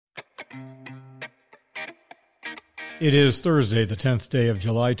It is Thursday, the 10th day of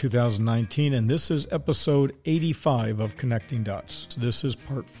July 2019, and this is episode 85 of Connecting Dots. This is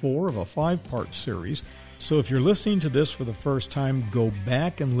part 4 of a 5-part series. So if you're listening to this for the first time, go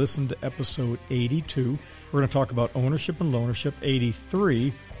back and listen to episode 82. We're going to talk about ownership and loanership,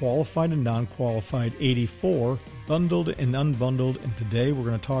 83, qualified and non-qualified, 84, bundled and unbundled, and today we're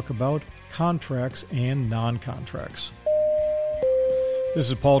going to talk about contracts and non-contracts. This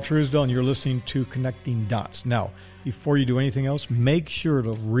is Paul Truesdell, and you're listening to Connecting Dots. Now, before you do anything else, make sure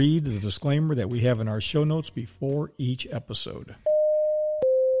to read the disclaimer that we have in our show notes before each episode.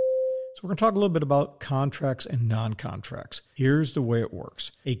 So we're going to talk a little bit about contracts and non-contracts. Here's the way it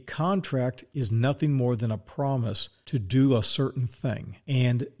works. A contract is nothing more than a promise to do a certain thing,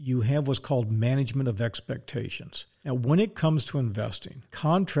 and you have what's called management of expectations. Now, when it comes to investing,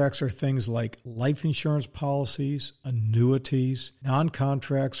 contracts are things like life insurance policies, annuities.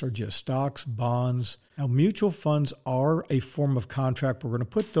 Non-contracts are just stocks, bonds. Now, mutual funds are a form of contract. We're going to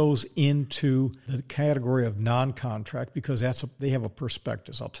put those into the category of non-contract because they have a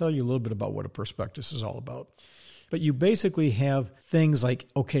prospectus. I'll tell you a little bit about what a prospectus is all about. But you basically have things like,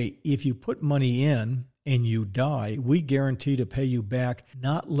 okay, if you put money in and you die, we guarantee to pay you back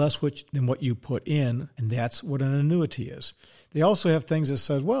not less than what you put in, and that's what an annuity is. They also have things that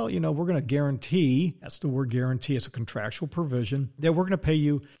says, well, we're going to guarantee, that's the word guarantee, it's a contractual provision, that we're going to pay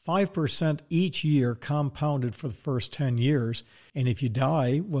you 5% each year compounded for the first 10 years. And if you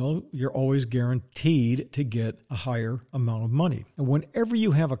die, well, you're always guaranteed to get a higher amount of money. And whenever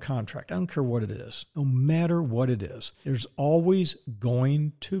you have a contract, I don't care what it is, no matter what it is, there's always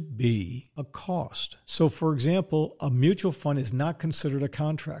going to be a cost. So, for example, a mutual fund is not considered a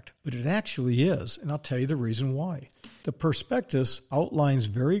contract, but it actually is, and I'll tell you the reason why. The prospectus outlines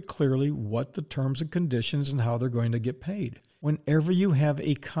very clearly what the terms and conditions and how they're going to get paid. Whenever you have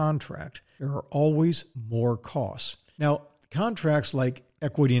a contract, there are always more costs. Now, contracts like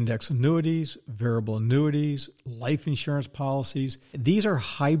equity index annuities, variable annuities, life insurance policies, these are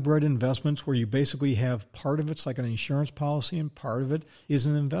hybrid investments where you basically have part of it's like an insurance policy and part of it is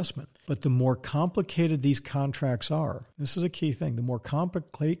an investment. But the more complicated these contracts are, this is a key thing, the more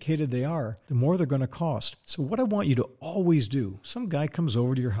complicated they are, the more they're going to cost. So what I want you to always do, some guy comes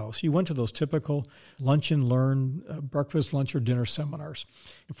over to your house, you went to those typical lunch and learn, breakfast, lunch, or dinner seminars.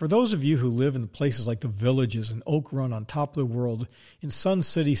 And for those of you who live in places like the Villages and Oak Run on top of the world, in Sun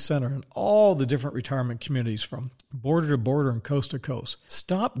City Center and all the different retirement communities from border to border and coast to coast.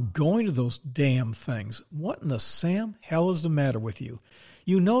 Stop going to those damn things. What in the Sam hell is the matter with you?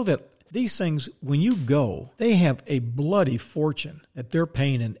 You know that these things, when you go, they have a bloody fortune that they're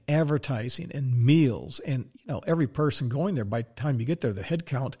paying in advertising and meals. And, every person going there, by the time you get there, the head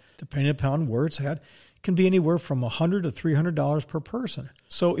count, depending upon where it's at, can be anywhere from $100 to $300 per person.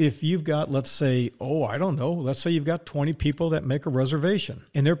 So if you've got, let's say you've got 20 people that make a reservation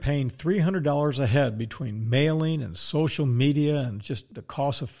and they're paying $300 a head between mailing and social media and just the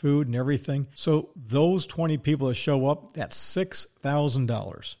cost of food and everything. So those 20 people that show up, that's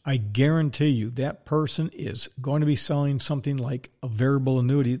 $6,000. I guarantee you that person is going to be selling something like a variable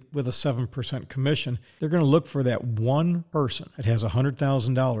annuity with a 7% commission. They're going to look for that one person that has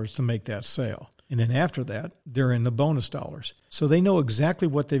 $100,000 to make that sale. And then after that, they're in the bonus dollars. So they know exactly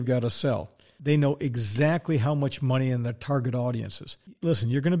what they've got to sell. They know exactly how much money in their target audiences. Listen,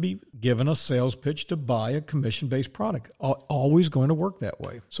 you're going to be given a sales pitch to buy a commission-based product. Always going to work that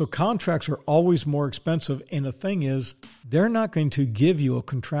way. So contracts are always more expensive. And the thing is, they're not going to give you a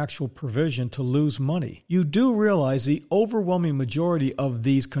contractual provision to lose money. You do realize the overwhelming majority of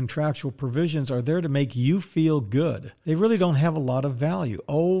these contractual provisions are there to make you feel good. They really don't have a lot of value.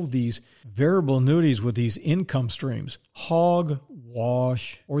 Oh, these variable annuities with these income streams,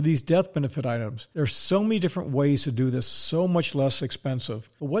 hogwash, or these death benefit items. There's so many different ways to do this, so much less expensive.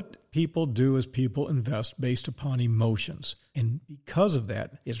 But what people do is people invest based upon emotions. And because of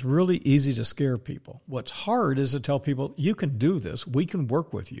that, it's really easy to scare people. What's hard is to tell people, you can do this, we can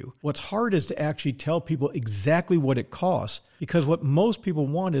work with you. What's hard is to actually tell people exactly what it costs, because what most people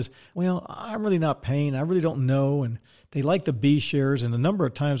want is, well, I'm really not paying, I really don't know, and they like the B shares. And a number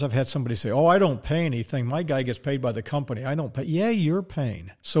of times I've had somebody say, oh, I don't pay anything, my guy gets paid by the company, I don't pay. Yeah, you're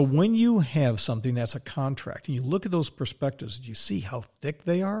paying. So when you have something that's a contract, and you look at those prospectus, you see how thick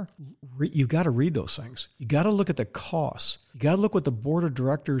they are, you got to read those things. You got to look at the costs. You got to look what the board of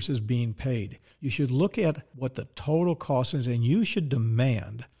directors is being paid. You should look at what the total cost is, and you should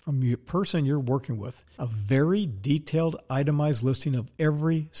demand from the person you're working with a very detailed, itemized listing of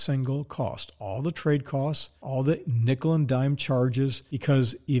every single cost, all the trade costs, all the nickel and dime charges,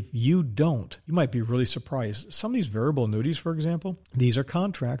 because if you don't, you might be really surprised. Some of these variable annuities, for example, these are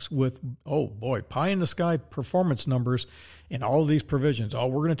contracts with, pie in the sky performance numbers and all of these provisions. Oh,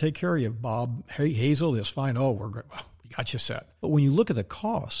 we're going to take care of you, Bob. Hey, Hazel is fine. Oh, we got you set. But when you look at the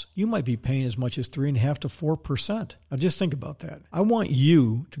costs, you might be paying as much as 3.5% to 4%. Now just think about that. I want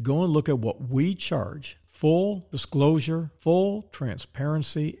you to go and look at what we charge. Full disclosure, full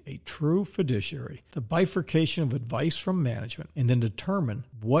transparency, a true fiduciary, the bifurcation of advice from management, and then determine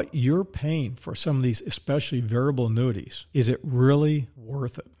what you're paying for some of these, especially variable annuities. Is it really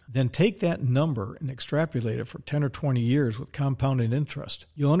worth it? Then take that number and extrapolate it for 10 or 20 years with compounding interest.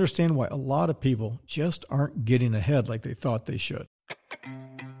 You'll understand why a lot of people just aren't getting ahead like they thought they should.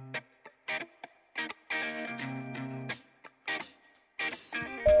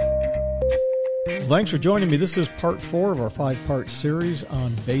 Thanks for joining me. This is part 4 of our 5-part series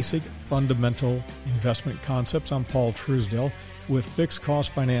on basic fundamental investment concepts. I'm Paul Truesdell with Fixed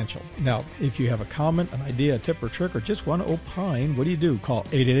Cost Financial. Now, if you have a comment, an idea, a tip or trick, or just want to opine, what do? Call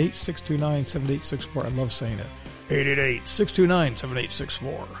 888-629-7864. I love saying it.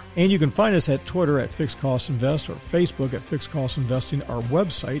 888-629-7864. And you can find us at Twitter at Fixed Cost Invest or Facebook at Fixed Cost Investing. Our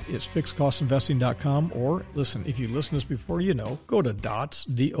website is fixedcostinvesting.com, or listen, if you listened to this before, go to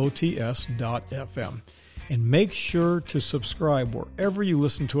dots.fm. And make sure to subscribe wherever you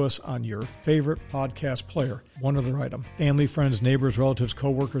listen to us on your favorite podcast player. One other item: family, friends, neighbors, relatives,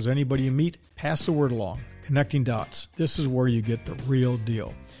 coworkers, anybody you meet, pass the word along. Connecting Dots. This is where you get the real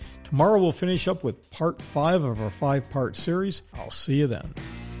deal. Tomorrow we'll finish up with part 5 of our 5-part series. I'll see you then.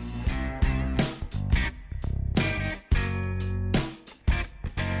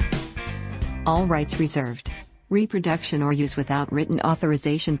 All rights reserved. Reproduction or use without written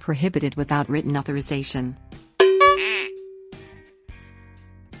authorization prohibited. Without written authorization.